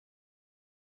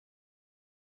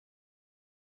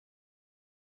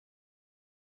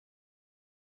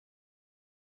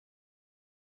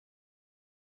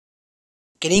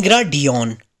Kinigra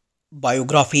Deon.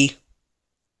 Biography.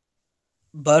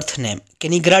 Birth name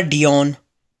Kinigra Deon.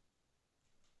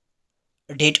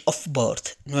 Date of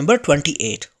birth November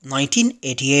 28,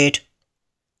 1988.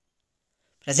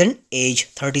 Present age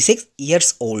 36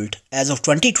 years old as of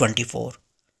 2024.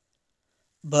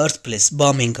 Birthplace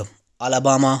Birmingham,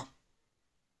 Alabama.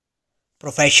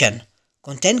 Profession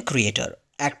content creator,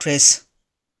 actress.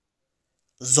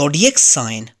 Zodiac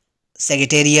sign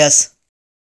Sagittarius.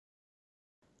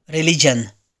 Religion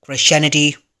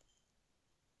Christianity.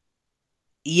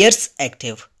 Years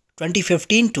active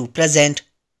 2015 to present.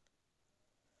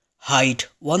 Height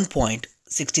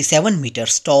 1.67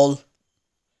 meters tall.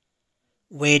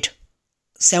 Weight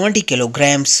 70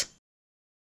 kilograms.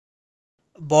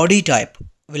 Body type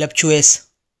voluptuous.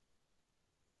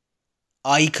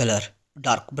 Eye color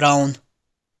dark brown.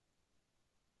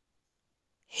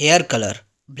 Hair color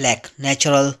black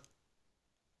natural.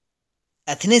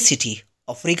 Ethnicity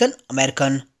African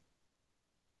American.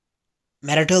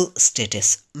 Marital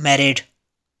status married.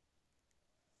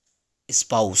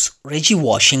 Spouse Reggie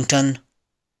Washington.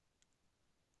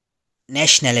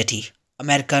 Nationality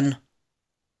American.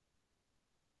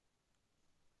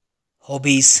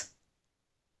 Hobbies.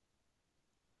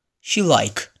 She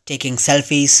like taking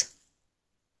selfies.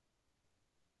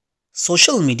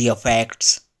 Social media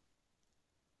facts.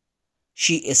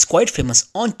 She is quite famous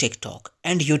on TikTok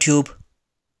and YouTube.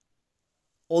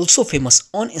 Also famous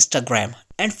on Instagram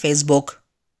and Facebook.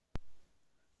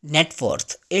 Net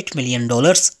worth $8 million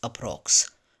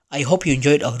approx. I hope you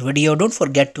enjoyed our video. Don't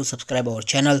forget to subscribe our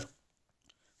channel.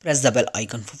 Press the bell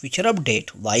icon for future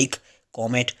update. Like,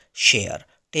 comment, share.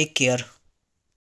 Take care.